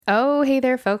Oh, hey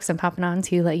there, folks. I'm popping on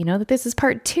to let you know that this is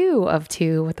part 2 of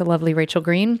 2 with the lovely Rachel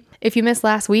Green. If you missed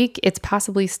last week, it's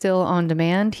possibly still on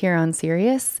demand here on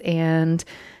Sirius, and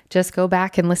just go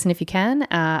back and listen if you can.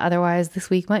 Otherwise,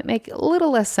 this week might make a little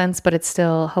less sense, but it's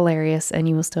still hilarious, and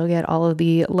you will still get all of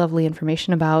the lovely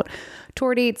information about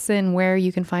tour dates and where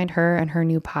you can find her and her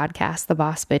new podcast, The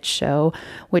Boss Bitch Show,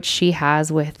 which she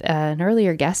has with an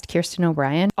earlier guest, Kirsten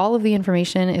O'Brien. All of the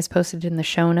information is posted in the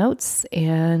show notes.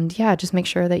 And yeah, just make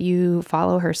sure that you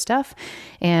follow her stuff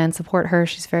and support her.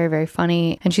 She's very, very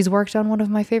funny. And she's worked on one of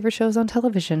my favorite shows on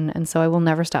television. And so I will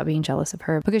never stop being jealous of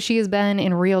her because she has been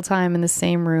in real time in the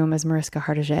same room as Mariska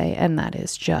Hargitay. And that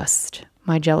is just,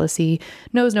 my jealousy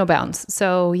knows no bounds.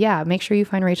 So yeah, make sure you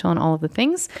find Rachel on all of the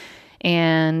things.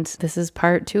 And this is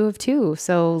part 2 of 2.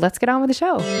 So let's get on with the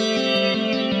show.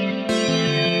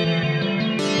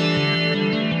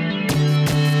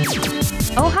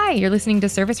 Oh, hi. You're listening to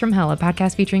Service from Hell, a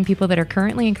podcast featuring people that are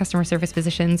currently in customer service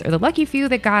positions or the lucky few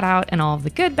that got out and all of the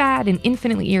good, bad, and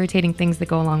infinitely irritating things that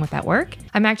go along with that work.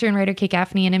 I'm actor and writer Kate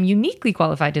Gaffney, and I'm uniquely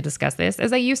qualified to discuss this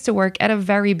as I used to work at a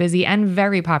very busy and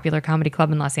very popular comedy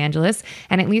club in Los Angeles.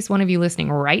 And at least one of you listening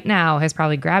right now has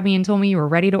probably grabbed me and told me you were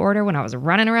ready to order when I was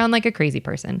running around like a crazy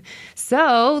person.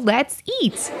 So let's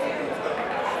eat.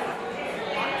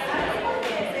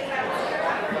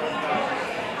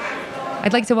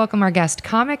 I'd like to welcome our guest,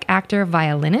 comic, actor,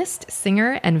 violinist,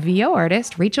 singer, and VO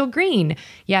artist, Rachel Green.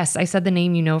 Yes, I said the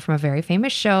name you know from a very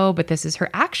famous show, but this is her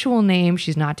actual name.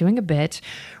 She's not doing a bit.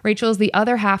 Rachel is the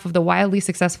other half of the wildly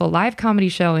successful live comedy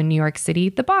show in New York City,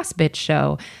 The Boss Bitch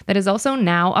Show, that is also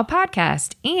now a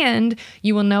podcast. And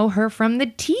you will know her from the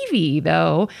TV,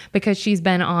 though, because she's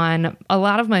been on a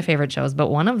lot of my favorite shows, but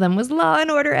one of them was Law and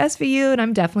Order SVU, and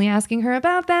I'm definitely asking her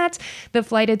about that. The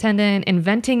Flight Attendant,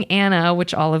 Inventing Anna,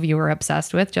 which all of you are obsessed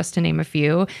with, just to name a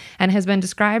few, and has been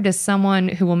described as someone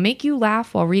who will make you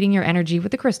laugh while reading your energy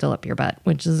with a crystal up your butt,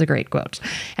 which is a great quote.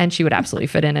 And she would absolutely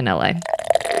fit in LA.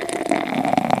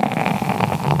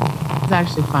 It's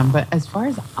actually fun. But as far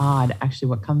as odd, actually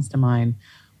what comes to mind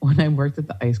when I worked at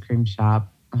the ice cream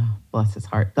shop, oh, bless his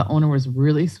heart, the owner was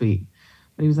really sweet,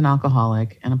 but he was an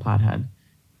alcoholic and a pothead.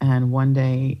 And one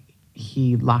day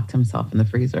he locked himself in the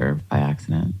freezer by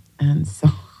accident. And so...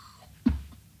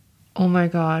 Oh my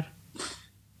God.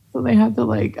 So they had to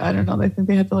I don't know, I think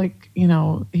they had to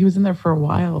he was in there for a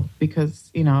while because,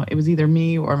 it was either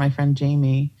me or my friend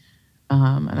Jamie.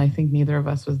 And I think neither of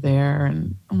us was there.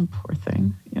 And poor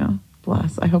thing.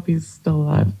 Bless. I hope he's still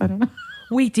alive. I don't know.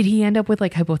 Wait, did he end up with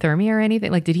hypothermia or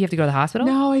anything? Did he have to go to the hospital?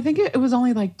 No, I think it was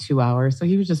only 2 hours. So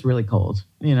he was just really cold,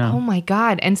 Oh my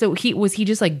God. And so was he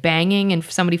just banging and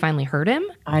somebody finally hurt him?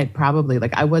 I probably,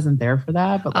 I wasn't there for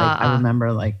that, but I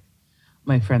remember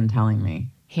my friend telling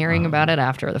me. Hearing about it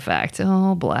after the fact.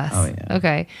 Oh, bless. Oh, yeah.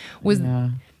 Okay.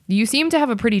 You seem to have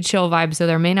a pretty chill vibe, so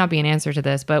there may not be an answer to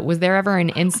this, but was there ever an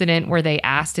incident where they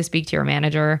asked to speak to your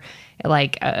manager? They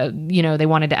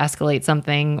wanted to escalate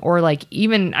something, or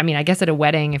even, I guess at a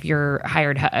wedding, if you're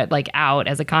hired out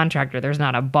as a contractor, there's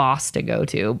not a boss to go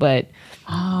to, but.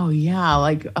 Oh,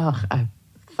 yeah.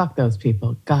 Fuck those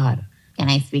people. God. Can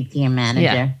I speak to your manager?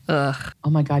 Yeah. Ugh. Oh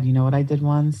my God, you know what I did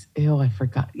once? Ew, I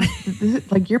forgot.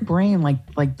 Your brain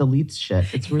deletes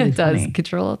shit. It's really it does. funny.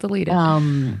 Control delete it.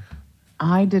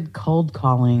 I did cold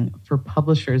calling for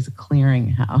Publishers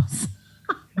Clearinghouse.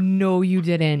 No, you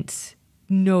didn't.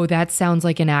 No, that sounds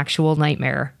like an actual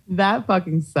nightmare. That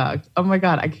fucking sucked. Oh my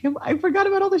God, I forgot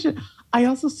about all this shit. I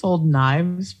also sold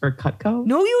knives for Cutco.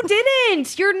 No, you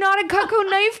didn't. You're not a Cutco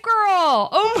knife girl.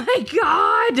 Oh my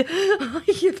God.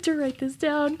 You have to write this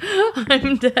down.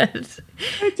 I'm dead.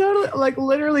 I totally,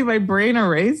 literally my brain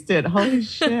erased it. Holy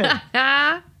shit.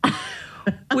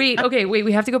 Wait.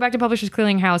 We have to go back to Publishers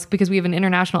Clearinghouse because we have an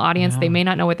international audience. Yeah. They may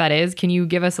not know what that is. Can you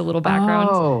give us a little background?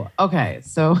 Oh, okay.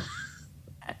 So,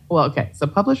 So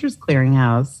Publishers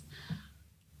Clearinghouse,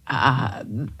 I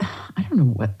don't know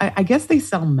what, I guess they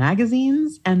sell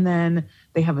magazines and then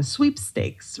they have a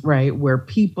sweepstakes, right? Where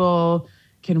people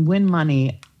can win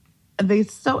money. They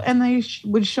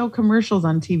would show commercials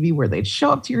on TV where they'd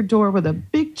show up to your door with a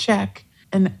big check.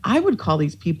 And I would call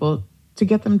these people to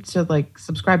get them to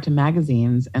subscribe to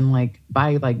magazines and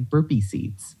buy burpee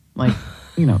seeds,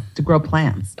 to grow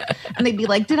plants. And they'd be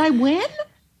like, did I win?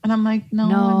 And I'm like,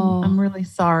 no. I'm really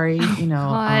sorry.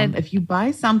 If you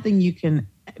buy something, you can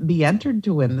be entered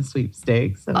to win the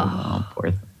sweepstakes. And, poor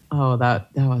thing. Oh, that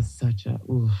was such a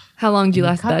oof. How long did you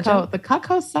last that job? The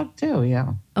Cutco sucked too,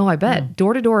 yeah. Oh, I bet. Yeah.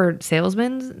 Door-to-door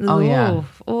salesmen? Oh, yeah.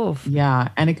 Oof. Yeah,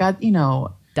 and it got,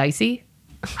 dicey?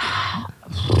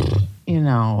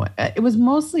 It was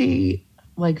mostly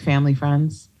family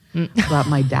friends. But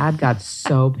my dad got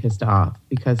so pissed off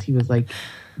because he was like,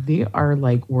 They are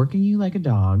like working you like a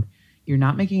dog. You're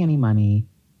not making any money.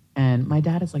 And my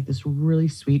dad is like this really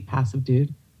sweet, passive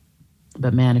dude.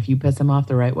 But man, if you piss him off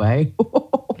the right way,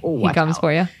 He watch comes out.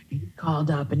 for you. He called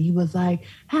up and he was like,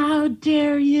 "How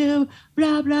dare you?"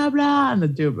 Blah, blah, blah. And the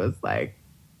dude was like,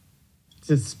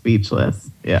 just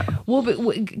speechless. Yeah. Well, but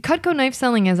Cutco knife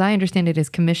selling, as I understand it, is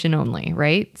commission only,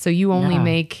 right? So you only Yeah.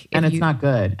 make, and it's not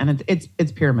good. And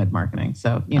it's pyramid marketing.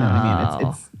 So, you know what I mean?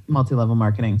 It's multi-level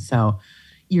marketing. So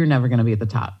you're never going to be at the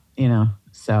top, you know?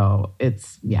 So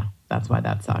that's why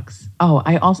that sucks. Oh,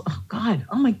 God,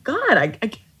 oh my God.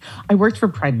 I worked for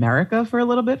Primerica for a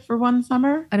little bit for one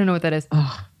summer. I don't know what that is.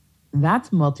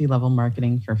 That's multi-level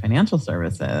marketing for financial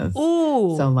services.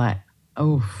 Ooh. So like,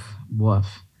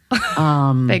 woof.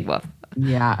 Big woof.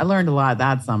 Yeah, I learned a lot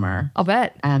that summer. I'll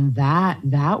bet. And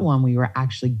that one we were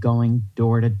actually going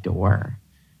door to door.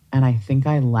 And I think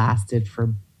I lasted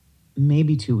for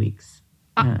maybe 2 weeks.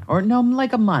 Or no,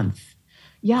 like a month.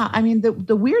 Yeah, I mean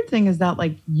the weird thing is that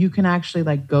like you can actually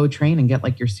like go train and get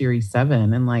like your Series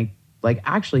 7 and like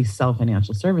actually sell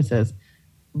financial services,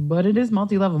 but it is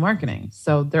multi-level marketing.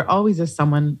 So there always is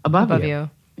someone above you.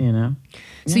 You know?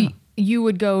 So Yeah. you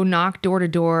would go knock door to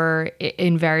door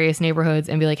in various neighborhoods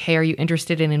and be like, "Hey, are you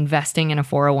interested in investing in a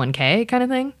 401k kind of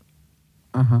thing?"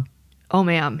 Oh,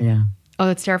 ma'am. Yeah. Oh,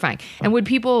 that's terrifying. And would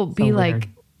people be weird. like,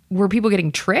 were people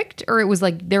getting tricked, or it was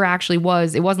like it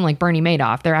wasn't like Bernie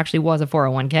Madoff. There actually was a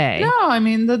 401k. No, I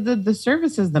mean the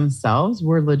services themselves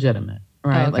were legitimate,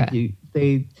 right? Oh, okay.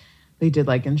 Like they did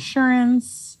like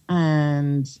insurance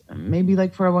and maybe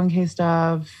like 401k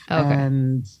stuff Okay.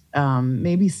 and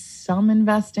maybe some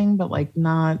investing, but like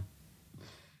not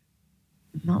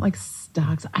like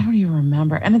stocks. I don't even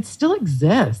remember. And it still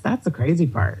exists. That's the crazy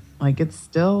part. Like it's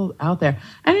still out there.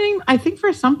 I think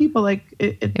for some people, like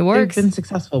it works. They've been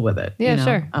successful with it. Yeah, you know?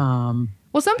 sure.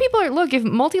 Well, some people look, if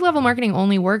multi-level marketing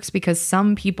only works because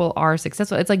some people are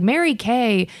successful. It's like Mary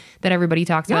Kay that everybody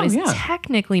talks about is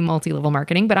technically multi-level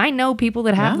marketing, but I know people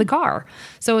that have the car.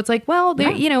 So it's like, well,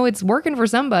 it's working for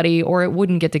somebody or it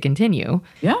wouldn't get to continue.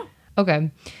 Yeah.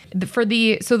 Okay. So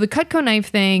the Cutco knife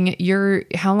thing,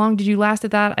 how long did you last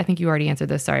at that? I think you already answered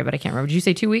this. Sorry, but I can't remember. Did you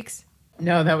say 2 weeks?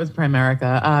 No, that was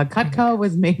Primerica. Cutco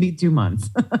was maybe 2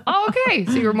 months. Oh, okay.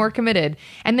 So you were more committed.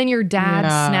 And then your dad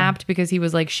snapped because he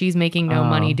was like, she's making no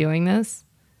money doing this.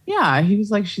 Yeah, he was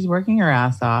like, she's working her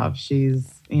ass off.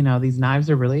 She's, these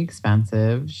knives are really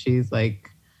expensive. She's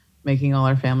like making all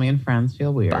our family and friends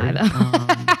feel weird.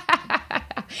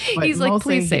 He's like,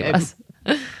 please save us.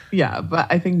 Yeah, but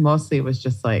I think mostly it was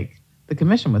just like the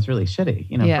commission was really shitty,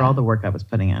 for all the work I was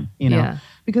putting in,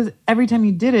 because every time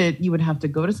you did it, you would have to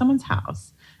go to someone's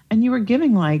house and you were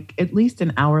giving like at least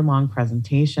an hour-long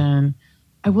presentation.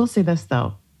 I will say this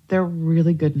though, they're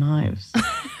really good knives.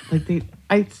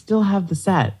 I still have the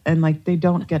set and like they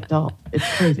don't get dull. It's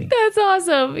crazy. That's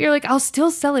awesome. You're like, I'll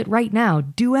still sell it right now.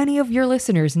 Do any of your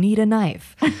listeners need a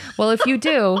knife? Well, if you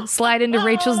do, slide into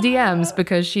Rachel's DMs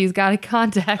because she's got a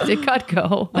contact at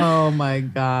Cutco. Oh my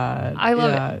God. I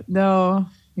love it. No.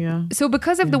 Yeah. So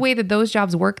because of the way that those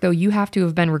jobs work, though, you have to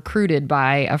have been recruited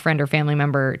by a friend or family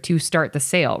member to start the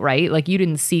sale, right? Like you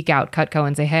didn't seek out Cutco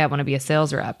and say, hey, I want to be a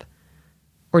sales rep.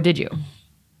 Or did you?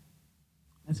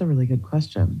 That's a really good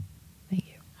question. Thank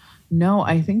you. No,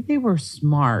 I think they were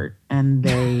smart and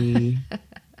they,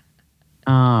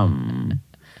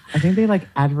 I think they like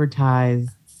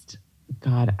advertised,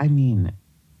 God, I mean,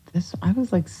 I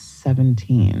was like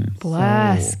 17.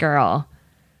 Bless, girl.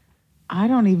 I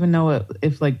don't even know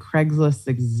if like Craigslist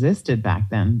existed back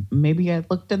then. Maybe I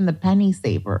looked in the penny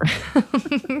saver.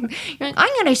 You're like,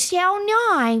 I'm going to sell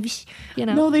knives.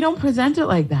 No, they don't present it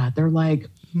like that. They're like,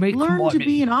 learn to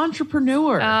be an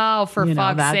entrepreneur. Oh, for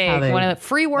fuck's sake. One of the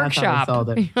free workshop.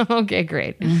 Okay,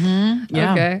 great. Mm-hmm.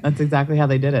 Yeah, okay. That's exactly how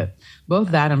they did it.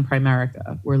 Both that and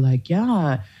Primerica were like,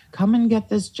 yeah, come and get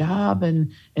this job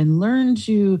and learn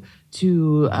to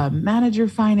manage your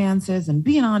finances and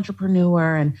be an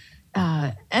entrepreneur and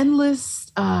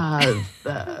endless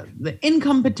the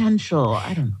income potential.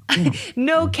 I don't know.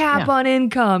 No cap on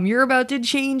income. You're about to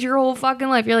change your whole fucking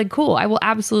life. You're like, cool, I will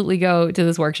absolutely go to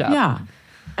this workshop. Yeah.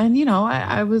 And,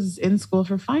 I was in school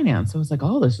for finance. So I was like,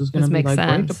 oh, this is going to be like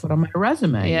great to put on my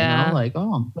resume. Yeah. Like,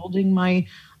 oh, I'm building my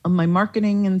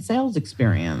marketing and sales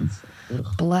experience. Ugh.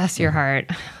 Bless your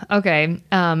heart. Okay.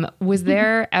 Was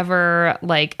there ever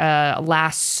like a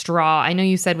last straw? I know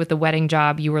you said with the wedding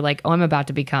job, you were like, oh, I'm about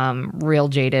to become real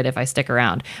jaded if I stick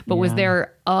around. But was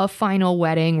there a final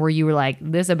wedding where you were like,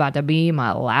 this is about to be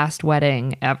my last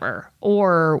wedding ever?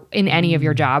 Or in any of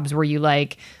your jobs were you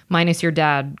like, minus your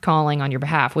dad calling on your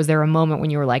behalf, was there a moment when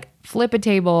you were like, flip a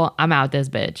table, I'm out this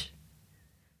bitch?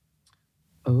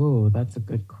 Oh, that's a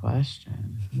good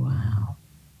question. Wow.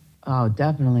 Oh,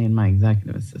 definitely in my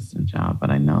executive assistant job, but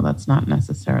I know that's not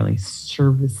necessarily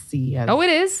servicey as Oh, it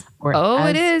is. or Oh,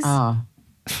 it as is.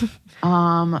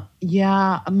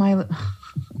 yeah,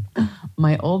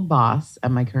 my old boss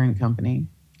at my current company,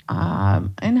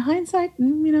 in hindsight,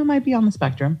 might be on the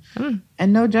spectrum.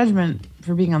 And no judgment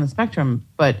for being on the spectrum,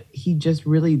 but he just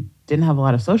really didn't have a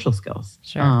lot of social skills.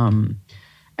 Sure.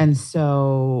 And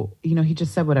so, he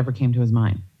just said whatever came to his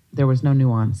mind. There was no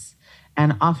nuance.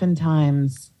 And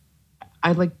oftentimes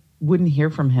I wouldn't hear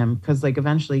from him because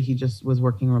eventually he just was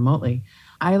working remotely.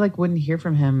 I wouldn't hear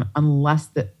from him unless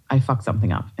that I fucked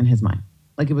something up in his mind.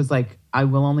 It was I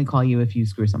will only call you if you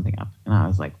screw something up. And I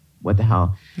was like, what the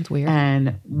hell? That's weird.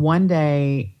 And one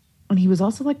day, and he was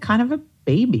also kind of a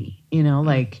baby, a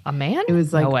man? It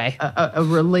was no way. a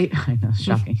relate. I know,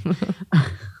 shocking.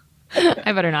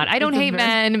 I better not. I don't hate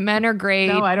men. Men are great.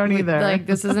 No, I don't either.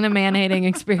 This isn't a man-hating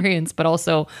experience, but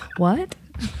also, what?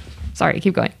 Sorry,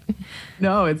 keep going.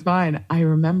 No, it's fine. I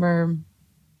remember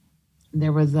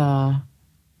there was I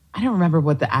don't remember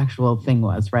what the actual thing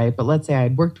was, right? But let's say I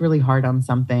had worked really hard on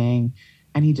something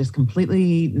and he just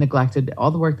completely neglected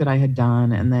all the work that I had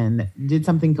done and then did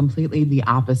something completely the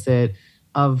opposite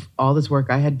of all this work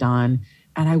I had done.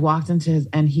 And I walked into his,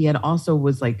 and he had also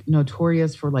was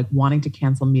notorious for wanting to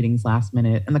cancel meetings last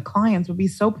minute. And the clients would be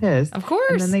so pissed. Of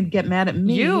course. And then they'd get mad at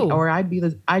me or I'd be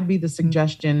the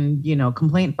suggestion,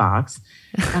 complaint box.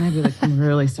 And I'd be like, I'm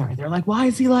really sorry. They're like, why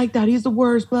is he like that? He's the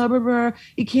worst, blah, blah, blah.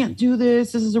 He can't do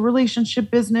this. This is a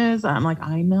relationship business. I'm like,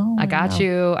 I know. I got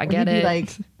you. I get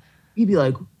it. He'd be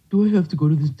like, do I have to go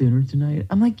to this dinner tonight?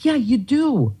 I'm like, yeah, you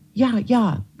do. Yeah.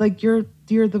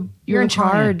 You're in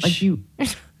charge.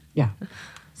 Yeah.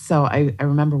 So I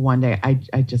remember one day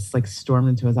I just stormed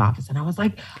into his office and I was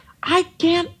like, I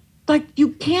can't,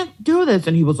 you can't do this.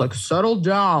 And he was like, settle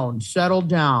down.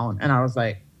 And I was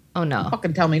like, oh no.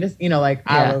 Fucking tell me this.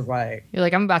 I was like. You're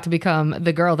like, I'm about to become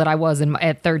the girl that I was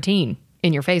at 13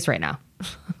 in your face right now.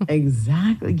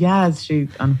 Exactly. Yes. She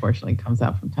unfortunately comes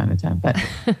out from time to time, but,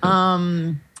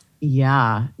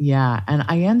 yeah. And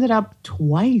I ended up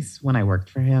twice when I worked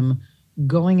for him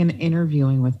going and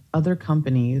interviewing with other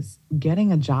companies,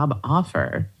 getting a job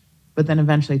offer, but then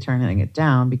eventually turning it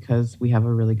down because we have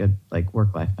a really good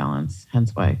work-life balance.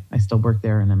 Hence why I still work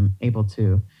there and I'm able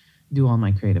to do all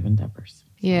my creative endeavors.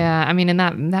 So. Yeah, I mean, and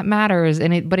that matters.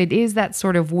 But it is that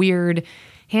sort of weird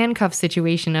handcuff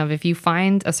situation of if you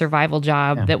find a survival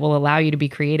job that will allow you to be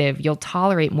creative, you'll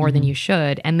tolerate more than you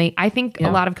should. And I think a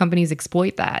lot of companies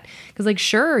exploit that because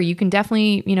sure, you can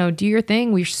definitely, do your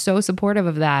thing. We're so supportive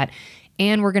of that.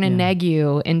 And we're going to neg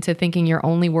you into thinking you're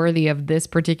only worthy of this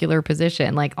particular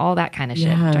position. All that kind of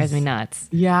shit drives me nuts.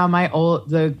 Yeah,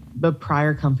 the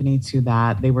prior company to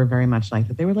that, they were very much like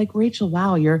that. They were like, Rachel,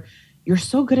 wow, you're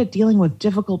so good at dealing with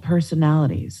difficult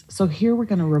personalities. So here we're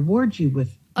going to reward you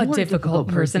with a difficult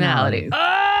personality.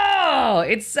 Oh,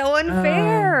 it's so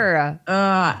unfair.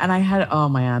 And I had, oh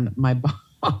man,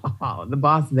 the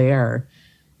boss there,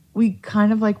 we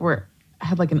kind of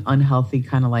had an unhealthy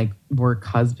kind of work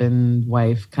husband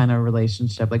wife kind of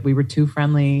relationship. We were too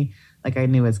friendly. I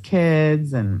knew his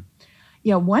kids. And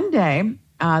one day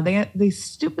they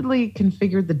stupidly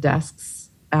configured the desks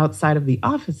outside of the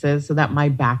offices so that my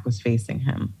back was facing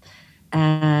him.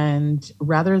 And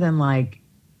rather than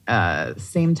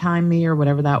same time me or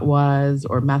whatever that was,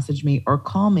 or message me or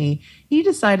call me, he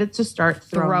decided to start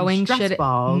throwing stress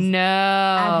balls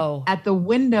at the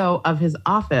window of his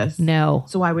office. No.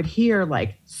 So I would hear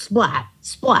splat,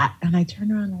 splat. And I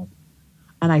turned around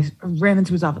and I ran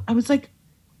into his office. I was like,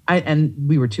 and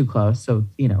we were too close. So,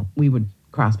 we would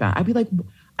cross paths. I'd be like,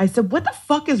 I said, what the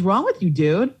fuck is wrong with you,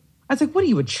 dude? I was like, what are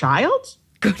you, a child?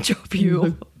 Good job,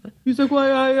 you. He's like,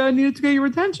 well, I needed to get your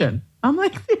attention. I'm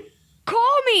like,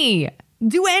 call me.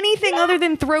 Do anything other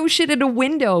than throw shit at a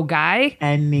window, guy.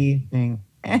 Anything.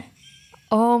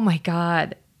 Oh my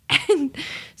God. And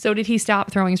so did he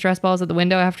stop throwing stress balls at the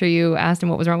window after you asked him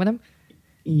what was wrong with him?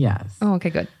 Yes. Oh, okay,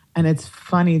 good. And it's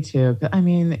funny too. I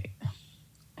mean,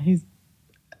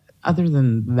 other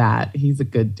than that, he's a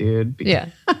good dude. Yeah.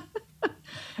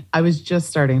 I was just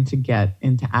starting to get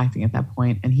into acting at that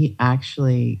point, and he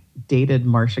actually dated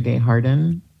Marcia Gay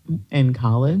Harden in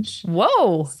college.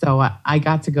 Whoa. So I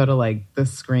got to go to the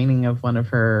screening of one of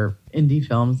her indie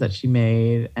films that she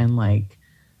made, and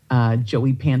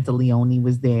Joey Pantaleone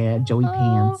was there. Joey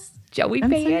Pants. Joey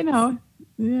and Pants. So,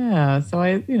 yeah.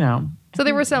 So So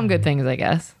there were some good things, I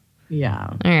guess. Yeah.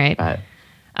 All right. But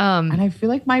and I feel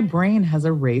like my brain has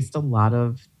erased a lot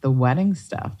of the wedding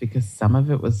stuff because some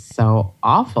of it was so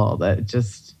awful that it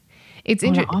just It's Well,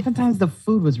 interesting. oftentimes the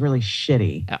food was really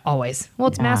shitty. Always. Well,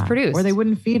 it's mass Yeah. produced. Or they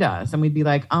wouldn't feed us. And we'd be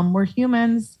like, we're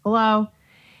humans. Hello.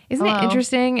 Isn't it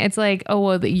interesting? It's like, oh,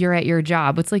 well, you're at your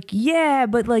job. It's like, yeah,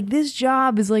 but like this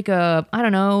job is like a, I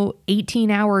don't know,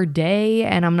 18-hour day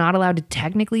and I'm not allowed to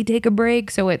technically take a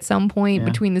break. So at some point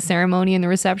between the ceremony and the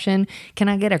reception, can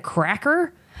I get a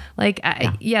cracker? Like,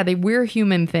 the we're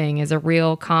human thing is a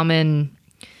real common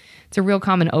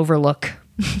overlook.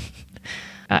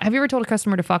 Have you ever told a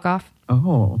customer to fuck off?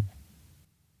 Oh.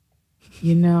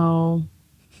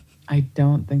 I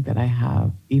don't think that I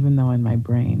have, even though in my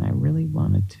brain I really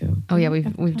wanted to. Oh yeah, we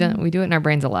do it in our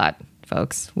brains a lot,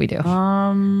 folks. We do.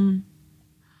 I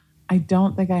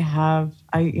don't think I have.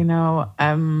 I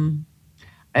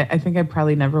think I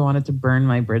probably never wanted to burn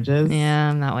my bridges. Yeah,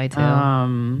 I'm that way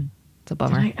too. It's a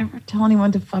bummer. Did I ever tell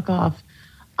anyone to fuck off?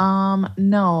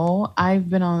 No, I've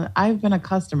been a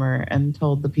customer and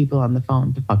told the people on the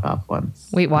phone to fuck off once.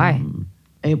 Wait, why?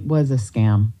 It was a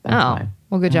scam. That's why.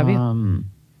 Well, good job, you.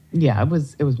 Yeah, it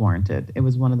was warranted. It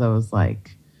was one of those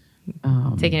like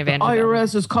Taking advantage the of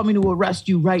IRS is coming to arrest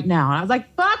you right now. And I was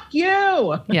like, fuck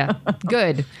you. Yeah,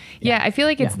 good. Yeah, I feel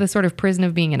like it's the sort of prison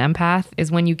of being an empath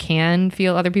is when you can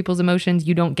feel other people's emotions.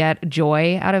 You don't get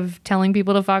joy out of telling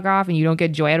people to fuck off and you don't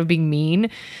get joy out of being mean.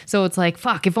 So it's like,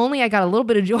 fuck, if only I got a little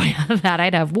bit of joy out of that,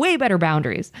 I'd have way better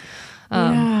boundaries.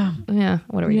 Yeah,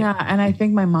 whatever. Yeah, and I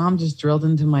think my mom just drilled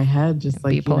into my head, just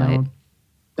like,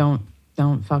 don't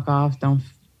fuck off, don't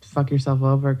fuck yourself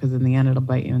over, because in the end it'll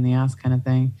bite you in the ass, kind of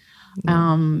thing.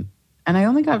 And I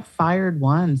only got fired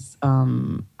once.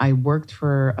 I worked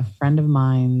for a friend of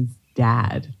mine's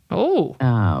dad.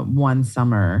 One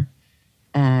summer,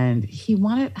 and he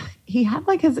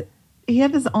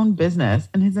had his own business,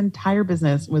 and his entire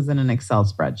business was in an Excel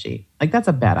spreadsheet. Like, that's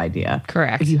a bad idea.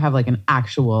 Correct. If you have like an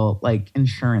actual like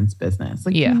insurance business,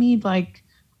 like you need like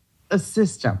a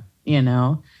system,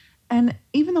 And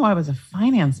even though I was a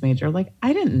finance major, like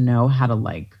I didn't know how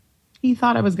to he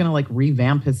thought I was going to like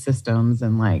revamp his systems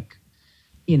and like,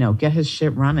 get his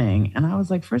shit running. And I was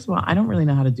like, first of all, I don't really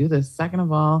know how to do this. Second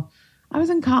of all, I was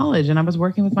in college and I was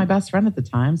working with my best friend at the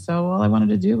time. So all I wanted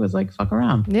to do was like fuck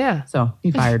around. Yeah. So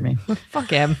he fired me. Fuck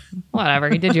him. Whatever.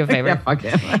 He did you a favor. Yeah, fuck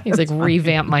him. He's like,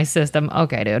 revamp my system.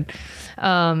 Okay, dude.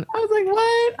 I was like,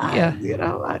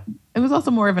 what? It was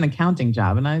also more of an accounting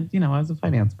job. And I was a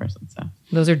finance person. So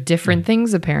those are different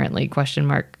things, apparently. Question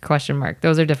mark.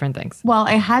 Those are different things. Well,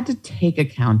 I had to take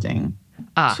accounting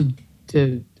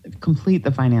to complete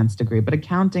the finance degree. But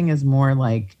accounting is more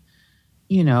like,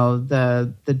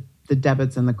 the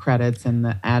debits and the credits and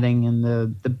the adding and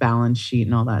the balance sheet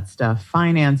and all that stuff.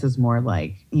 Finance is more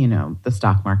like, the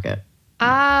stock market.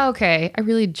 Okay. I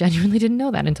really genuinely didn't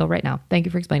know that until right now. Thank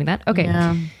you for explaining that. Okay.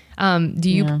 Yeah.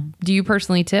 Do you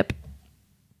personally tip?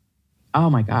 Oh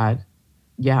my God.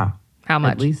 Yeah. How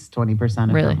much? At least 20%, if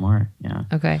not more. Yeah.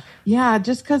 Okay. Yeah.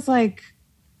 Just because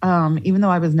even though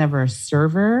I was never a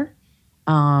server,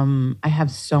 I have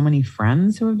so many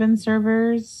friends who have been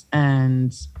servers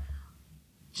and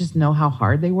just know how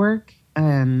hard they work.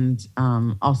 And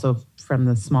also from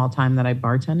the small time that I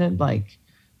bartended,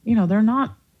 they're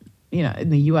not, in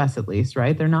the US at least,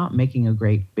 right? They're not making a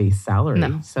great base salary.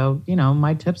 No. So,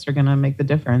 my tips are going to make the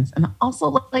difference. And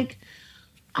also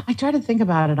I try to think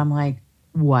about it. I'm like,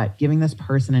 what? Giving this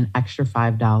person an extra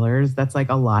 $5? That's like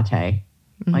a latte.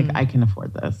 Mm-hmm. Like, I can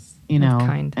afford this,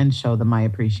 and show them my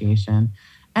appreciation.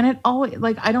 And it always,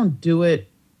 I don't do it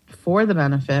for the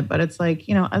benefit, but it's like,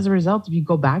 as a result, if you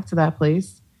go back to that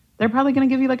place, they're probably going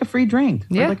to give you like a free drink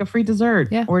or like a free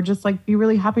dessert or just like be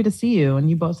really happy to see you. And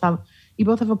you both have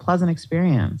a pleasant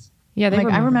experience. Yeah.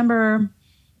 I remember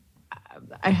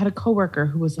I had a coworker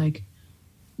who was like,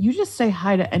 you just say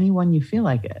hi to anyone you feel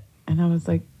like it. And I was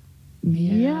like,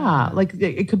 yeah. Like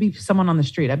it could be someone on the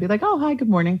street. I'd be like, oh, hi, good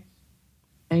morning.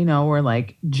 And, or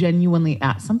like genuinely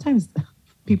sometimes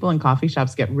people in coffee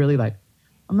shops get really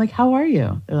I'm like, how are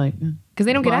you? They're like, because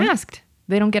they don't get asked.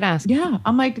 They don't get asked. Yeah.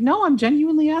 I'm like, no, I'm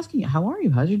genuinely asking you, how are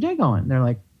you? How's your day going? They're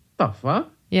like, the fuck?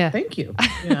 Yeah. Thank you.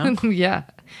 Yeah.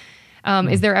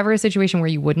 Is there ever a situation where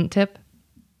you wouldn't tip?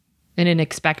 In an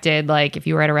expected, if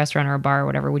you were at a restaurant or a bar or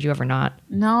whatever, would you ever not?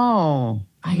 No,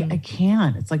 I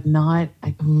can't. It's not.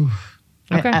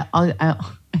 Okay.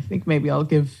 I think maybe I'll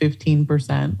give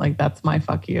 15%. That's my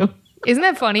fuck you. Isn't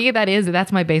that funny?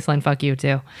 That's my baseline fuck you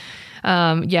too.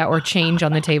 Or change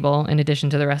on the table in addition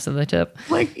to the rest of the tip.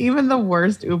 Even the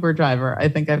worst Uber driver, I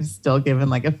think I've still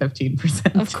given a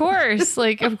 15%. Of course.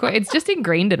 Of course. It's just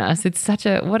ingrained in us. It's such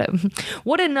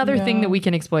what another thing that we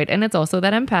can exploit. And it's also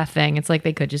that empath thing. It's like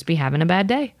they could just be having a bad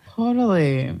day.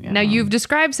 Totally. Yeah. Now you've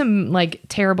described some like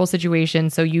terrible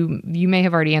situations, so you may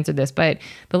have already answered this, but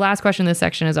the last question in this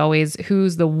section is always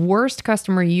who's the worst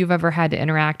customer you've ever had to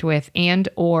interact with, and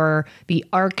or the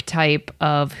archetype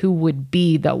of who would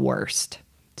be the worst.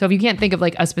 So if you can't think of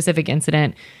like a specific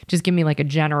incident, just give me like a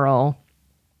general.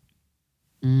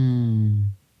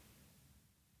 I'm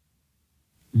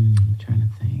trying to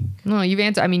think. No, you've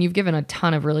answered. I mean, you've given a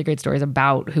ton of really great stories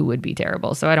about who would be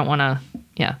terrible, so I don't want to.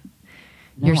 Yeah.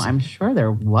 No, I'm sure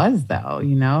there was, though.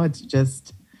 You know, it's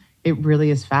just, it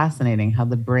really is fascinating how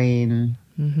the brain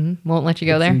Won't let you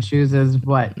go there. and chooses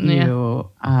what you.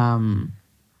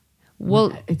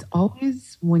 Well, it's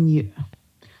always when you.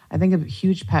 I think a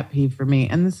huge pet peeve for me,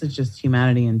 and this is just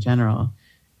humanity in general,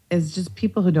 is just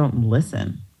people who don't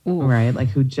listen, right? Like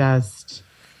who just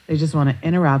they just want to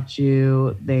interrupt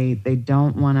you. They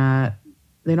don't want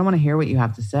to hear what you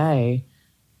have to say,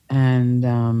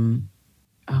 and.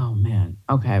 Oh man.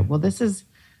 Okay. Well, it's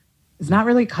not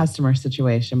really a customer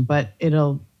situation, but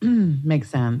it'll make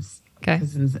sense. Okay.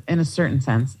 Because in a certain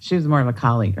sense, she was more of a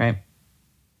colleague, right?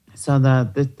 So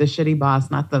the shitty boss,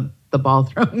 not the ball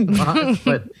throwing boss,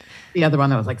 but the other one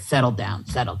that was like, settle down,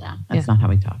 settle down. That's not how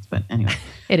he talks, but anyway.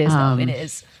 it is. Though. It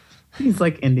is. He's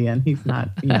like Indian. He's not,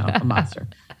 a monster.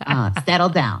 Settle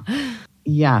down.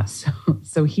 Yeah.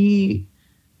 So he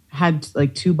had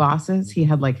like two bosses. He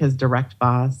had like his direct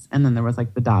boss, and then there was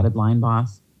like the dotted line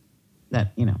boss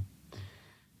that,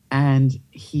 and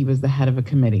he was the head of a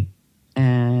committee,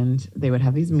 and they would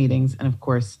have these meetings, and of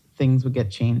course things would get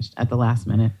changed at the last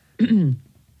minute. And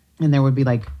there would be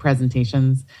like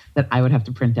presentations that I would have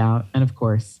to print out, and of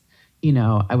course,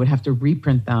 I would have to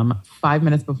reprint them 5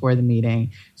 minutes before the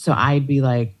meeting. So I'd be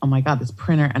like, oh my God, this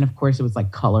printer. And of course it was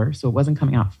like color, so it wasn't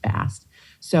coming out fast.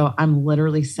 So I'm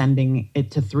literally sending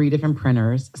it to 3 different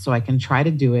printers so I can try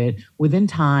to do it within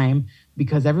time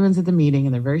because everyone's at the meeting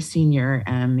and they're very senior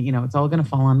and, it's all going to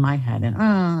fall on my head.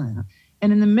 And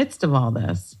in the midst of all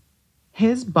this,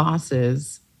 his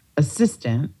boss's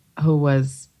assistant, who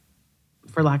was,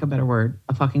 for lack of a better word,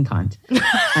 a fucking cunt.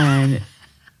 And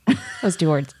those 2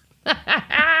 words.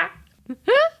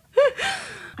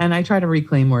 And I try to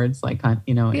reclaim words like cunt,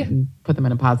 and put them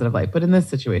in a positive light. But in this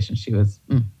situation, she was,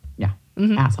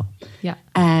 asshole. Yeah.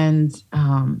 And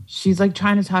she's like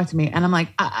trying to talk to me, and I'm like,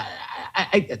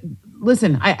 I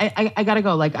listen, I gotta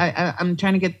go. Like I'm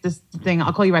trying to get this thing.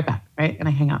 I'll call you right back, right? And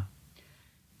I hang up.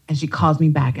 And she calls me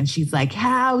back, and she's like,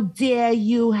 "How dare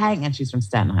you hang?" And she's from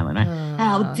Staten Island, right?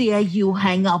 How dare you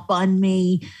hang up on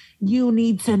me? You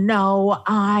need to know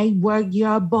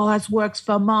your boss works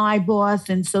for my boss,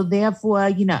 and so therefore,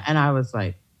 And I was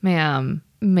like, "Ma'am."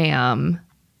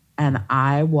 And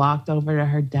I walked over to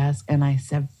her desk and I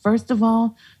said, first of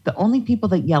all, the only people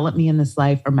that yell at me in this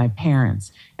life are my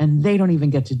parents, and they don't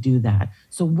even get to do that.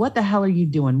 So what the hell are you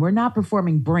doing? We're not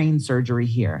performing brain surgery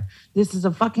here. This is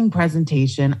a fucking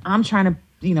presentation. I'm trying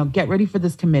to, get ready for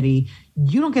this committee.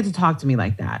 You don't get to talk to me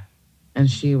like that. And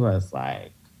she was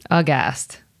like,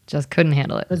 aghast, just couldn't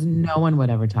handle it. Because no one would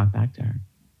ever talk back to her.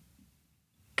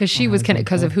 Because she was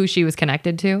because of who she was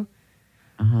connected to.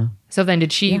 So then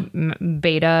did she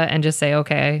beta and just say,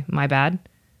 okay, my bad?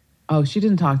 Oh, she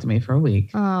didn't talk to me for a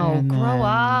week. Oh, and grow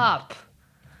up.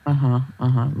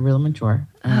 Real mature.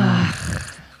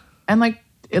 And like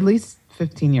at least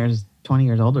 15 years, 20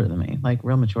 years older than me, like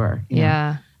real mature.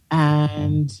 Yeah.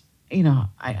 And,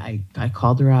 I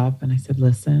called her up and I said,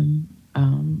 listen,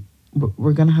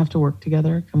 we're going to have to work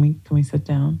together. Can we sit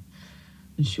down?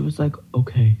 And she was like,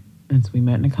 okay. And so we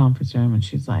met in a conference room and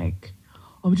she's like,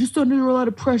 I'm just under a lot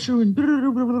of pressure and blah,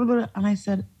 blah, blah, blah, blah. And I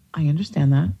said, I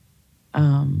understand that.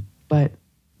 But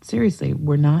seriously,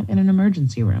 we're not in an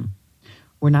emergency room.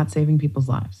 We're not saving people's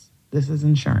lives. This is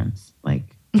insurance.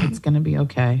 Like, it's going to be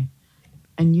okay.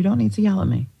 And you don't need to yell at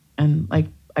me. And like,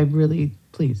 I really,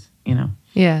 please,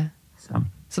 Yeah.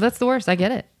 So that's the worst. I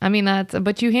get it. I mean,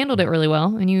 but you handled it really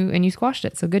well and you squashed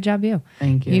it. So good job, you.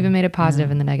 Thank you. You even made it positive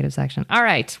in the negative section. All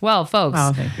right. Well, folks,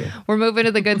 thank you. We're moving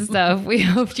to the good stuff. We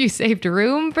hope you saved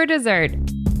room for dessert.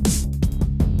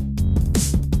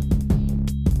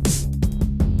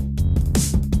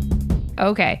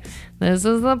 Okay. This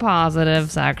is the positive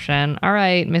section. All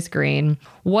right, Miss Green.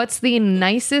 What's the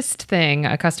nicest thing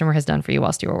a customer has done for you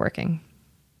whilst you were working?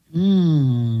 That's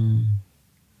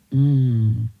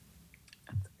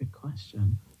a good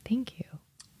question. Thank you.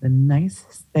 The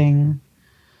nicest thing.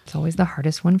 It's always the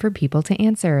hardest one for people to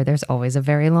answer. There's always a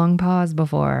very long pause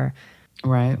before.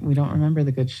 Right. We don't remember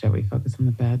the good shit. We focus on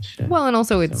the bad shit. Well, and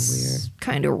also it's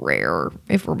kind of rare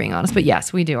if we're being honest. But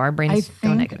yes, we do. Our brains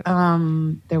go negative.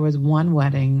 There was one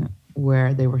wedding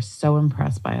where they were so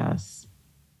impressed by us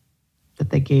that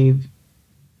they gave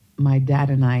my dad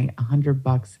and I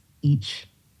 $100 each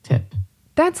tip,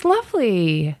 That's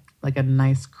lovely. like a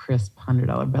nice crisp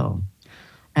 $100 bill.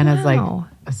 And as like Wow.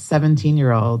 a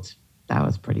 17-year-old, that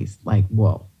was pretty like,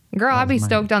 whoa. Girl, I'd be was my-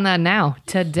 stoked on that now,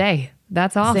 today.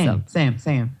 That's awesome.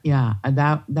 Same. Yeah. And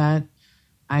that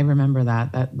I remember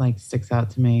that like sticks out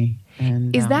to me.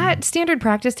 And Is that standard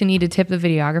practice to need to tip the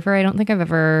videographer? I don't think I've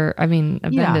been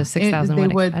to 6,000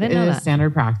 weddings. I didn't know it is that.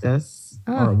 standard practice,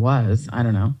 or it was. I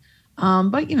don't know.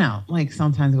 But like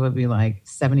sometimes it would be like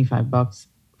 $75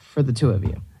 for the two of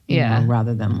you. Yeah. know,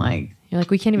 rather than like You're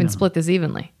like, we can't even split this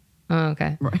evenly. Oh,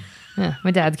 okay. Right. Yeah,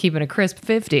 my dad's keeping a crisp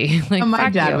 50. Like, my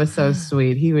fuck dad you. was so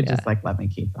sweet. He would just like let me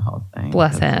keep the whole thing.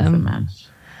 Bless That's just a him. match.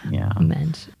 Yeah.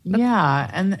 Meant. Yeah.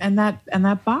 And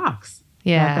that box.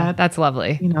 Yeah, that's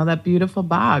lovely. That beautiful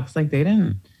box. Like they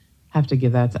didn't have to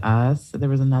give that to us. There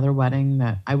was another wedding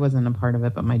that I wasn't a part of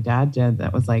it, but my dad did,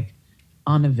 that was like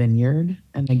on a vineyard,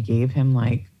 and they gave him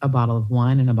like a bottle of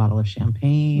wine and a bottle of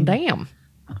champagne. Damn.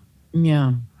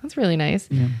 Yeah. That's really nice.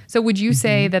 Yeah. So would you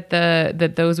say that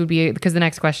that those would be, because the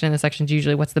next question in the section is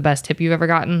usually what's the best tip you've ever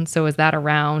gotten? So is that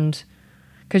around,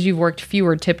 because you've worked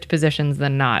fewer tipped positions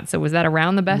than not. So was that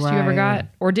around the best you ever Right. got?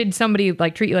 Or did somebody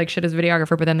like treat you like shit as a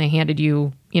videographer, but then they handed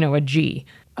you, a G?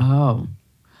 Oh.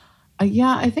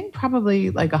 Yeah, I think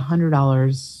probably like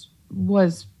 $100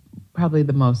 was probably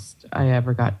the most I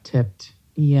ever got tipped.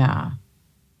 Yeah.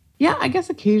 Yeah, I guess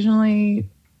occasionally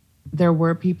there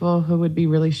were people who would be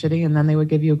really shitty, and then they would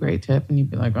give you a great tip, and you'd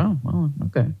be like, oh, well,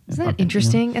 okay. Isn't that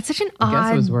interesting? That's such an odd. I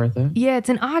guess it was worth it. Yeah, it's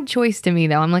an odd choice to me,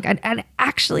 though. I'm like, I'd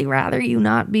actually rather you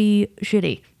not be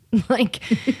shitty. Like,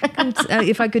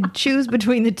 if I could choose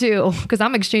between the two, because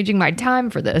I'm exchanging my time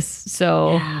for this.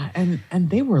 So, Yeah, and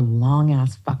they were long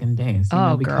ass fucking days.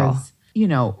 Oh, because,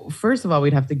 first of all,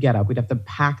 we'd have to get up. We'd have to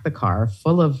pack the car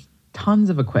full of tons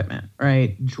of equipment,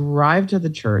 right? Drive to the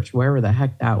church, wherever the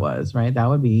heck that was, right? That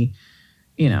would be,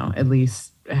 at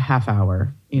least a half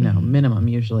hour, minimum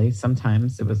usually.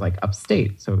 Sometimes it was like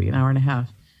upstate, so it'd be an hour and a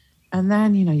half. And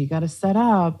then, you got to set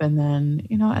up, and then,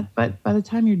 but by the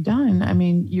time you're done, I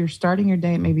mean, you're starting your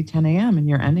day at maybe 10 a.m. and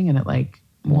you're ending it at like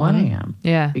 1 a.m.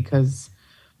 yeah. Because,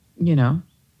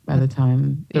 by the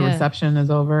time the Yeah. reception is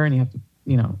over and you have to,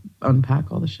 unpack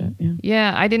all the shit. Yeah.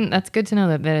 Yeah, that's good to know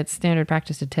that it's standard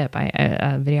practice to tip.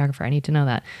 A videographer, I need to know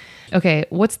that. Okay,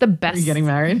 what's the best? Are you getting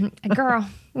married? Girl.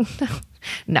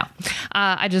 No,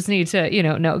 I just need to,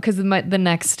 no, because the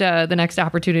next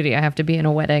opportunity I have to be in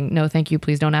a wedding. No, thank you.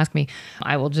 Please don't ask me.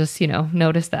 I will just,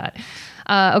 notice that.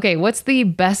 Okay. What's the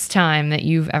best time that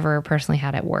you've ever personally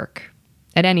had at work,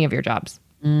 at any of your jobs?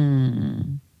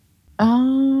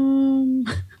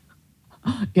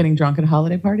 Getting drunk at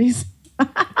holiday parties.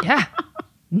 Yeah.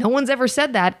 No one's ever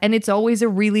said that. And it's always a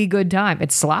really good time.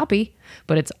 It's sloppy,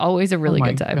 but it's always a really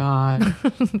good time. God.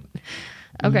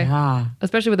 Okay. Yeah.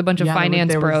 Especially with a bunch of Yeah, finance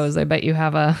there was- bros. I bet you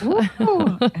have a.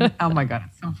 Ooh. And, oh my God,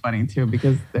 it's so funny too,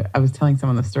 because I was telling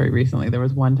someone the story recently. There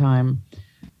was one time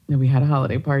that we had a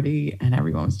holiday party and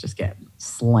everyone was just getting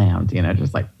slammed,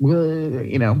 just like,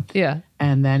 Yeah.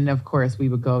 And then of course we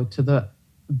would go to the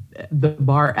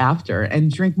bar after and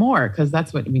drink more, because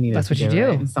that's what we needed. That's to what you do.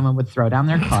 Right? And someone would throw down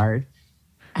their card.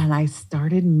 And I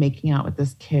started making out with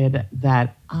this kid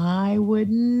that I would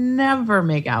never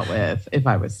make out with if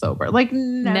I was sober. Like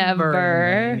never. in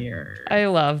a million years. I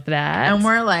love that. And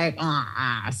we're like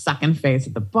sucking face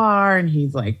at the bar, and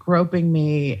he's like groping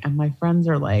me. And my friends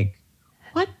are like,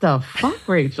 what the fuck,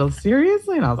 Rachel?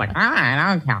 Seriously? And I was like,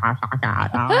 I don't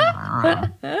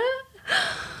care.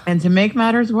 And to make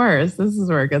matters worse, this is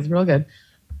where it gets real good.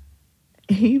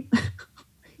 He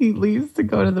leaves to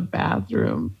go to the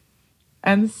bathroom,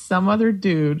 and some other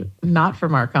dude, not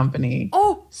from our company,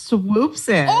 swoops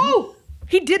in. Oh,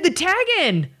 he did the tag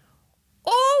in.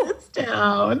 Oh, Sits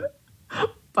down,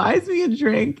 buys me a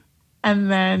drink,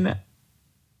 and then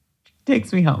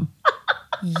takes me home.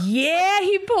 yeah,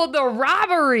 he pulled the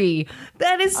robbery.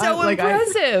 That is so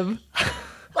impressive.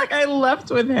 Like I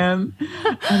left with him,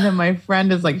 and then my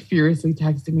friend is like furiously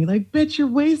texting me like, bitch, you're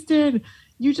wasted.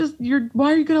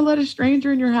 Why are you gonna let a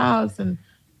stranger in your house? And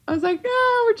I was like,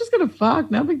 no, we're just gonna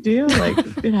fuck. No big deal. Like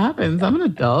it happens. I'm an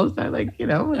adult. I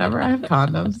whatever. I have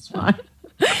condoms. It's fine.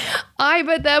 I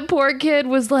bet that poor kid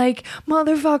was like,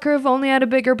 motherfucker, if only I had a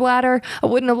bigger bladder, I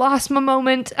wouldn't have lost my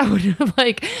moment. I would have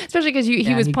especially because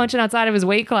he was punching outside of his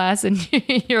weight class, and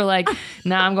you're like,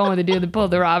 nah, I'm going with the dude that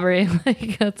pulled the robbery.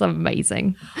 Like, that's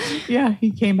amazing. Yeah,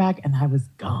 he came back and I was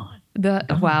gone.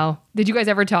 Wow. Did you guys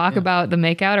ever talk about the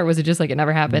makeout, or was it just like it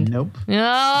never happened? Nope. Oh,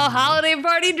 holiday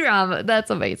party drama. That's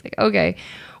amazing. Okay.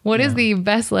 What is the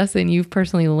best lesson you've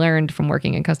personally learned from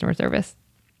working in customer service?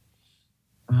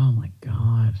 Oh my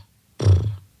God.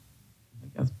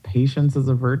 I guess patience is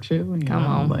a virtue. Come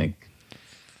on. Like,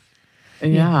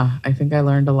 yeah, I think I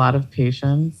learned a lot of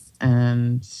patience,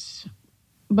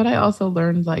 but I also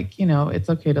learned like, it's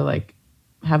okay to like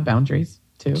have boundaries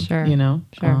too, Sure.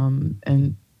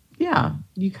 and yeah,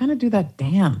 you kind of do that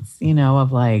dance,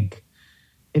 of like,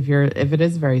 if it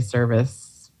is very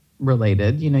service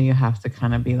related, you have to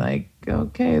kind of be like,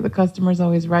 okay, the customer's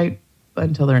always right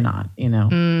until they're not,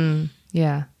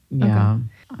 Yeah. Yeah. Okay.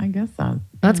 I guess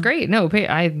That's great. No,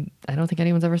 I don't think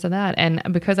anyone's ever said that. And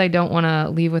because I don't want to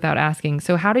leave without asking,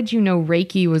 so how did you know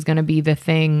Reiki was going to be the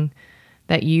thing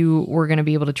that you were going to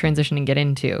be able to transition and get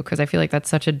into? Because I feel like that's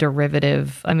such a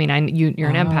derivative. I mean, you're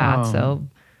an empath, so.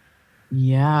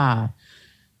 Yeah.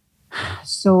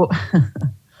 So,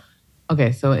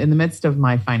 okay. So in the midst of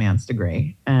my finance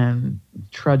degree and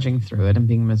trudging through it and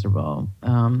being miserable,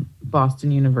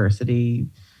 Boston University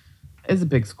is a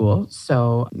big school.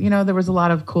 So, there was a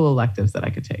lot of cool electives that I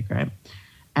could take, right?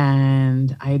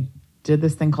 And I did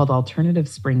this thing called alternative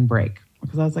spring break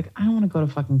because I was like, I don't want to go to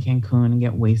fucking Cancun and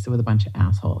get wasted with a bunch of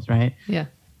assholes, right? Yeah.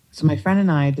 So my friend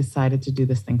and I decided to do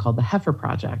this thing called the Heifer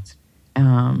Project,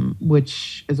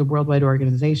 which is a worldwide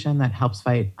organization that helps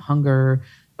fight hunger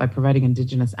by providing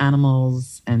indigenous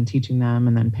animals and teaching them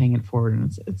and then paying it forward.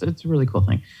 And it's a really cool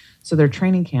thing. So their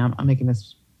training camp, I'm making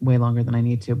this way longer than I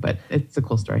need to, but it's a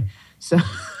cool story. So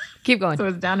keep going. So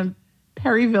it's down in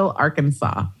Perryville,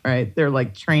 Arkansas, right? They're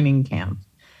like training camp.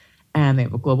 And they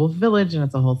have a global village and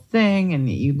it's a whole thing. And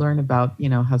you learn about,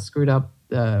 how screwed up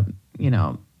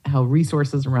how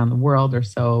resources around the world are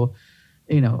so,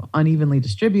 unevenly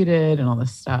distributed and all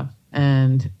this stuff.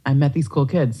 And I met these cool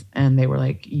kids and they were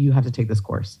like, you have to take this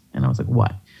course. And I was like,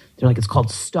 what? They're like, it's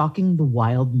called Stalking the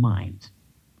Wild Mind.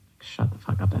 Shut the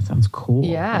fuck up. That sounds cool.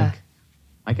 Yeah. Like,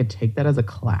 I could take that as a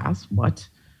class. What?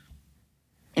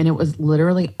 And it was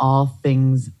literally all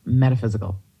things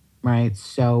metaphysical, right?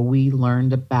 So we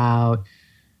learned about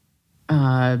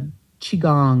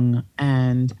Qigong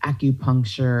and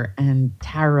acupuncture and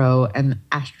tarot and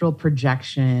astral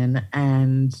projection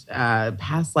and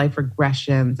past life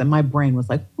regressions. And my brain was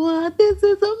like, what? This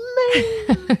is amazing,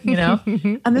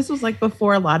 And this was like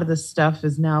before a lot of this stuff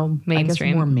is now mainstream.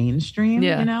 I guess more mainstream,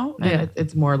 And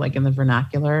it's more like in the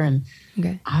vernacular. And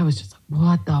I was just like,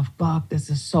 what the fuck? This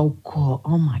is so cool.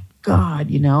 Oh my God,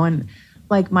 And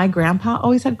like my grandpa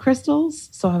always had crystals.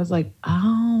 So I was like,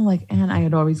 and I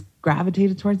had always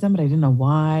gravitated towards them, but I didn't know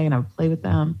why. And I would play with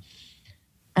them.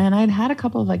 And I'd had a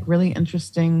couple of like really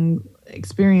interesting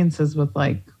experiences with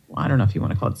like, I don't know if you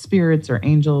want to call it spirits or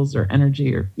angels or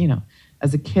energy or,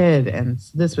 as a kid. And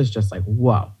this was just like,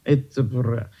 whoa.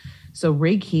 So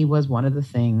Reiki was one of the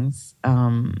things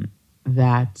was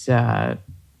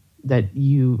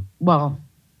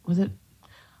it?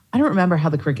 I don't remember how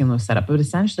the curriculum was set up, but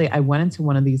essentially I went into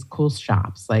one of these cool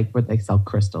shops, like where they sell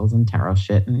crystals and tarot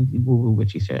shit and woo-woo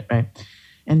witchy shit, right?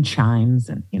 And chimes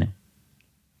and,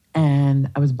 and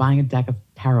I was buying a deck of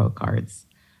tarot cards.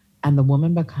 And the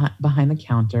woman behind the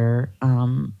counter,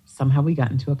 somehow we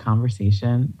got into a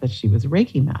conversation that she was a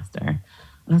Reiki master.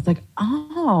 And I was like,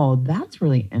 oh, that's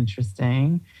really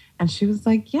interesting. And she was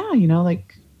like, yeah,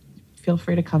 like, feel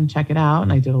free to come check it out.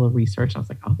 And I did a little research. I was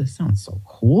like, oh, this sounds so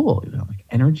cool. Like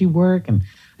energy work and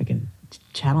I can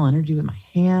channel energy with my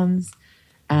hands.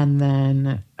 And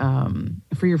then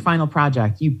for your final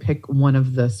project, you pick one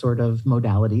of the sort of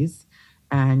modalities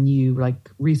and you like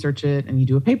research it and you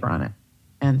do a paper on it.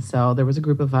 And so there was a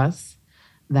group of us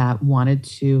that wanted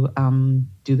to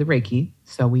do the Reiki.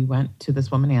 So we went to this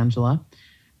woman, Angela,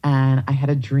 and I had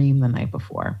a dream the night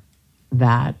before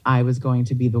that I was going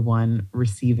to be the one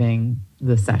receiving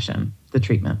the session, the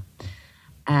treatment.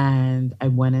 And I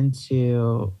went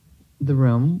into the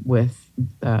room with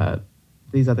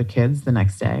these other kids the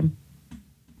next day.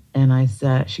 And I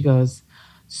said, she goes,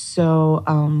 so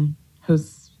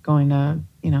who's going to,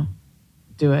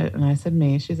 do it? And I said,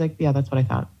 me. She's like, yeah, that's what I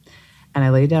thought. And I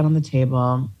lay down on the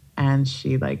table and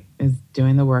she like is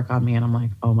doing the work on me. And I'm like,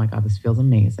 oh my God, this feels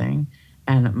amazing.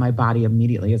 And my body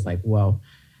immediately is like, whoa.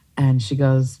 And she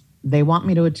goes, they want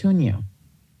me to attune you.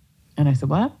 And I said,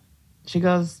 what? She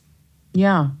goes,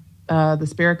 yeah, the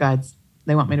spirit guides,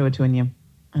 they want me to attune you.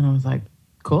 And I was like,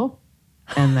 cool.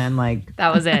 And then like...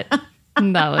 That was it.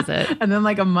 That was it. And then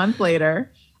like a month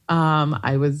later,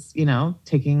 I was,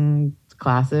 taking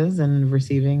classes and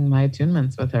receiving my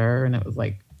attunements with her. And it was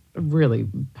like a really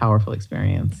powerful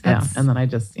experience. Yeah. And then I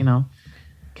just,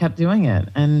 kept doing it.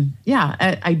 And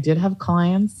yeah, I did have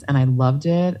clients and I loved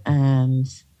it. And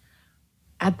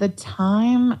at the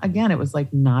time, again, it was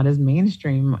like not as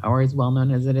mainstream or as well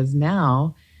known as it is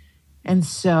now. And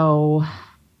so,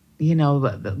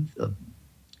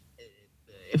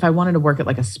 if I wanted to work at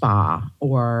like a spa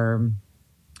or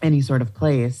any sort of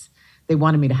place, they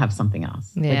wanted me to have something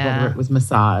else. Like whether it was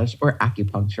massage or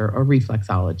acupuncture or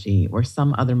reflexology or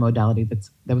some other modality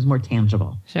that was more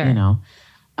tangible, Sure. you know?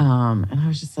 And I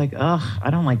was just like, ugh, I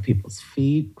don't like people's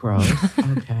feet. Gross.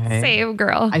 Okay. Same,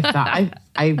 girl. I thought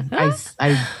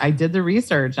I did the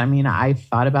research. I mean, I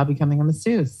thought about becoming a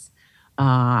masseuse.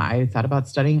 I thought about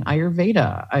studying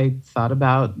Ayurveda. I thought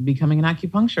about becoming an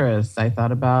acupuncturist. I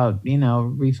thought about,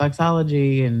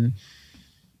 reflexology and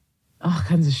all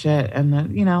kinds of shit. And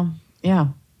then, yeah.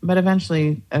 But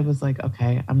eventually I was like,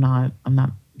 okay, I'm not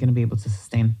going to be able to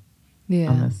sustain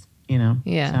on this,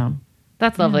 Yeah. So.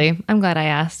 That's lovely. I'm glad I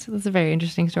asked. That's a very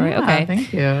interesting story. Yeah, okay.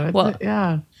 Thank you.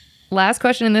 Yeah. Last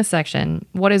question in this section.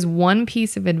 What is one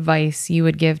piece of advice you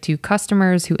would give to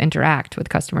customers who interact with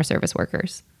customer service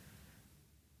workers?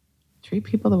 Treat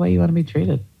people the way you want to be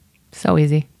treated. So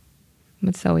easy.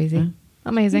 It's so easy. Yeah.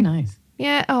 Amazing. Be nice.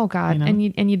 Yeah. Oh God. And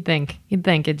you'd think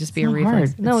it'd just be a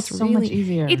reflex. Hard. No, it's it's so really much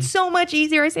easier. It's so much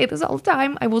easier. I say this all the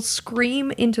time. I will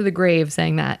scream into the grave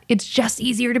saying that. It's just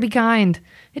easier to be kind.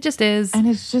 It just is. And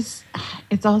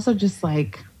it's also just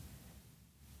like,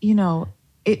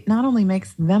 it not only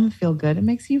makes them feel good, it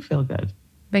makes you feel good.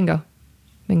 Bingo.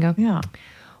 Yeah.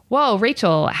 Whoa,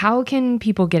 Rachel, how can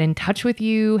people get in touch with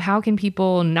you? How can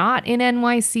people not in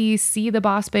NYC see the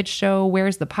Boss Bitch show?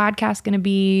 Where's the podcast going to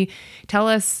be? Tell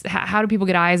us, how do people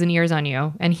get eyes and ears on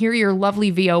you and hear your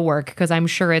lovely VO work? Because I'm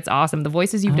sure it's awesome. The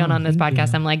voices you've done on this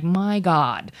podcast, I'm like, my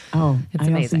God. Oh, it's I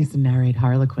amazing. also used to narrate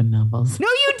Harlequin novels. No,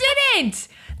 you didn't.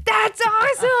 That's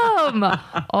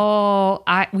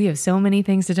awesome. We have so many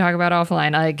things to talk about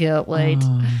offline. I can't wait.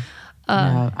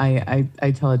 I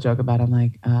tell a joke about it. I'm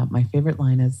like, my favorite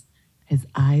line is, his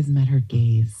eyes met her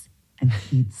gaze and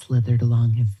heat slithered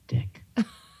along his dick.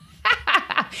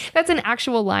 That's an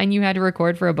actual line you had to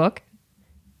record for a book?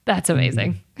 That's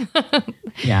amazing.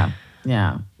 Yeah.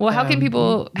 Well, how can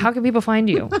people find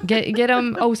you? Get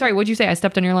them. Oh, sorry. What'd you say? I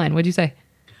stepped on your line. What'd you say?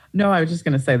 No, I was just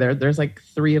going to say there's like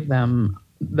 3 of them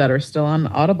that are still on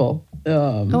Audible.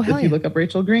 If you look up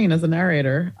Rachel Green as a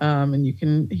narrator, and you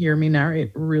can hear me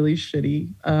narrate really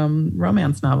shitty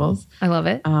romance novels. I love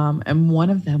it. And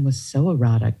one of them was so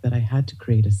erotic that I had to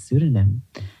create a pseudonym,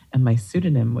 and my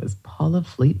pseudonym was Paula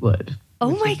Fleetwood.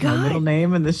 Oh my God! My middle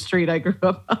name in the street I grew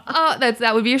up on. Oh,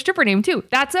 that would be your stripper name too.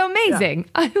 That's amazing.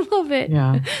 Yeah. I love it.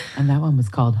 Yeah, and that one was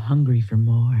called Hungry for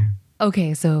More.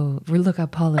 Okay, so we look up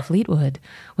Paula Fleetwood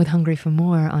with Hungry for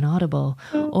More on Audible,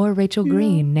 or Rachel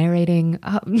Green narrating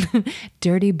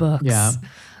dirty books. Yeah.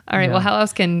 All right, well, how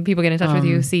else can people get in touch with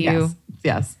you, see you?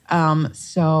 Yes.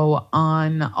 So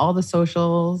on all the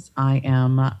socials, I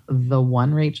am the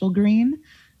one Rachel Green.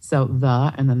 So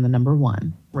and then the number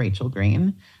 1, Rachel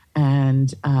Green.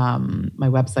 And my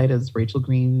website is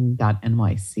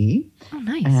rachelgreen.nyc. Oh,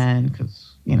 nice. And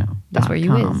because, that's where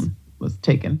you is. Was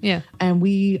taken. Yeah. And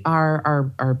we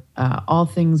are all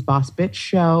things Boss Bitch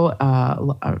show.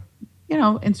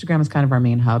 Instagram is kind of our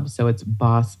main hub. So it's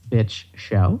Boss Bitch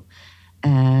Show.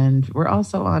 And we're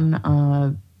also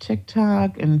on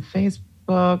TikTok and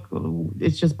Facebook.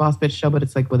 It's just Boss Bitch Show, but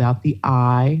it's like without the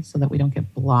I, so that we don't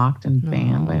get blocked and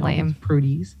banned by all these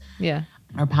prudies. Yeah.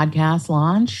 Our podcast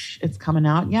launch, it's coming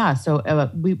out. Yeah. So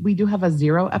we do have a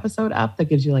 0 episode up that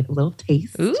gives you like a little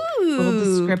taste, Ooh. a little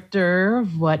descriptor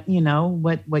of what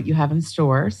you have in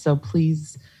store. So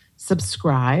please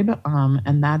subscribe.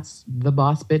 And that's the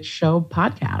Boss Bitch Show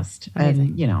podcast.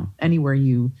 Amazing. And, anywhere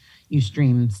you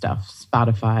stream stuff,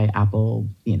 Spotify, Apple,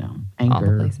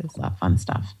 Anchor, all that fun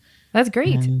stuff. That's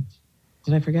great. And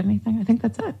did I forget anything? I think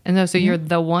that's it. And so you're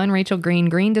the one Rachel Green.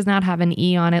 Green does not have an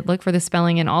E on it. Look for the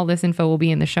spelling, and all this info will be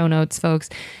in the show notes, folks.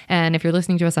 And if you're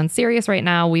listening to us on Sirius right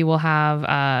now, we will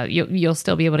have, you'll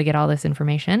still be able to get all this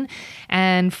information.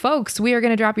 And folks, we are going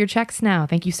to drop your checks now.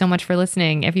 Thank you so much for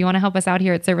listening. If you want to help us out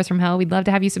here at Service from Hell, we'd love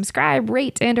to have you subscribe,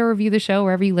 rate, and or review the show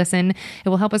wherever you listen. It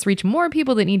will help us reach more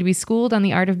people that need to be schooled on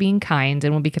the art of being kind,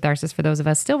 and will be catharsis for those of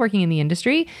us still working in the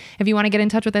industry. If you want to get in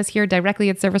touch with us here directly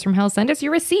at Service from Hell, send us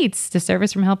your receipts to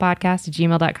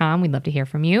servicefromhellpodcast@gmail.com. We'd love to hear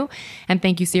from you. And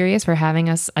thank you, Sirius, for having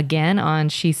us again on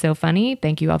She's So Funny.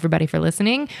 Thank you, everybody, for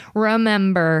listening.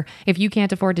 Remember, if you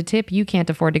can't afford to tip, you can't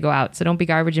afford to go out. So don't be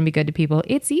garbage and be good to people.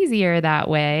 It's easier that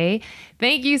way.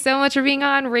 Thank you so much for being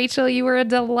on, Rachel. You were a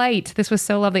delight. This was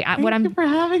so lovely. Thank you for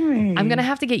having me. I'm gonna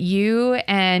have to get you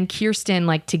and Kirsten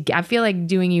I feel like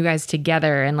doing you guys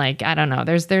together, and I don't know.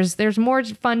 There's more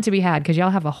fun to be had because y'all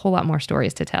have a whole lot more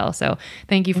stories to tell. So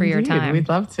thank you for your time. We'd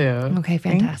love to. Okay,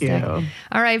 fantastic. Thank you.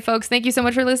 All right, folks. Thank you so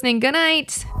much for listening. Good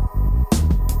night.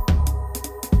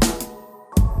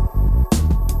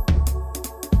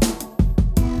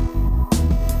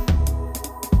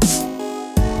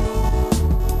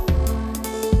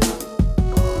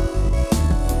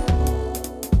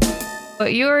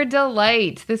 You're a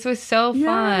delight. This was so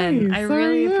fun. Yay, I so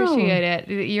really are you. appreciate it.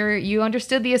 You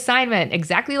understood the assignment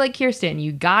exactly like Kirsten.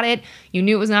 You got it. You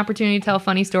knew it was an opportunity to tell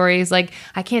funny stories. Like,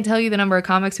 I can't tell you the number of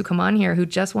comics who come on here who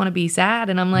just want to be sad,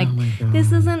 and I'm like,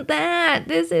 this isn't that.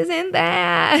 This isn't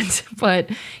that. But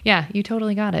yeah, you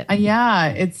totally got it. Yeah,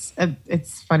 it's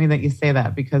funny that you say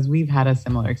that because we've had a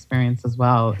similar experience as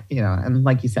well, and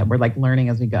like you said, we're like learning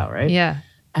as we go, right? Yeah.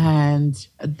 And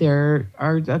there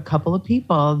are a couple of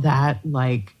people that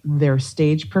like their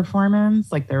stage performance,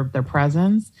 like their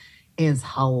presence is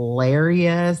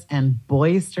hilarious and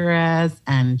boisterous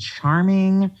and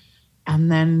charming.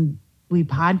 And then we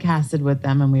podcasted with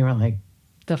them and we were like,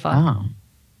 The fuck? oh,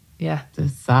 Yeah.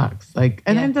 this sucks. Like,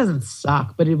 and Yeah. it doesn't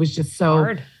suck, but it was just so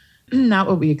Hard. not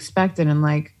what we expected. And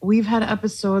like, we've had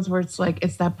episodes where it's like,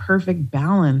 it's that perfect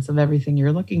balance of everything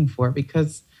you're looking for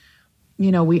because,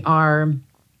 we are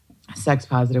sex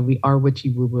positive. We are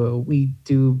witchy woo woo. We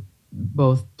do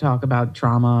both talk about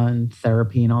trauma and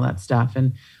therapy and all that stuff.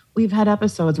 And we've had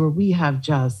episodes where we have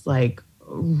just like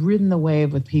ridden the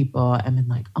wave with people and been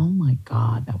like, oh my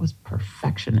God, that was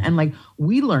perfection. And like,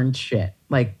 we learned shit.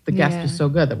 Like the guest was so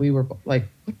good that we were like,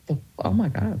 what the, oh my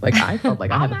God. Like I felt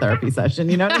like I had a therapy session,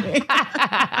 you know what I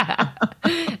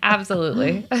mean?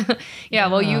 Absolutely. Yeah.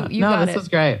 Well, you no, got this it. was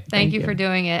great. Thank you for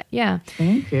doing it. Yeah.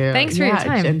 Thank you. Thanks for your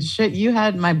time. And shit, you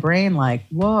had my brain like,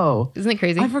 whoa. Isn't it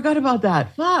crazy? I forgot about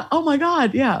that. Fuck. Oh my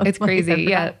God. Yeah. It's Like, crazy. I forgot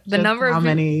Yeah. The just number how of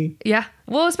many. Yeah.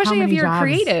 Well, especially if many you're jobs?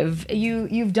 creative,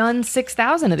 you've done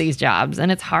 6,000 of these jobs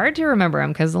and it's hard to remember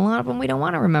them because a lot of them we don't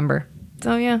want to remember.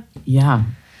 So yeah. Yeah.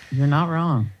 You're not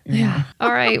wrong. Yeah.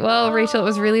 All right. Well, Rachel, it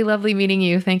was really lovely meeting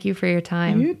you. Thank you for your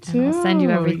time. You too. And I'll send you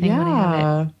everything when I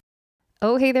have it.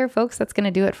 Oh, hey there, folks. That's going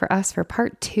to do it for us for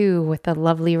part 2 with the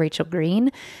lovely Rachel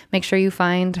Green. Make sure you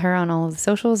find her on all of the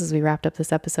socials as we wrapped up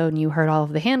this episode and you heard all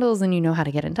of the handles and you know how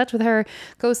to get in touch with her.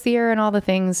 Go see her and all the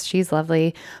things. She's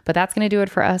lovely. But that's going to do it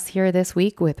for us here this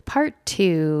week with part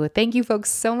 2. Thank you, folks,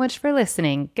 so much for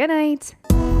listening. Good night.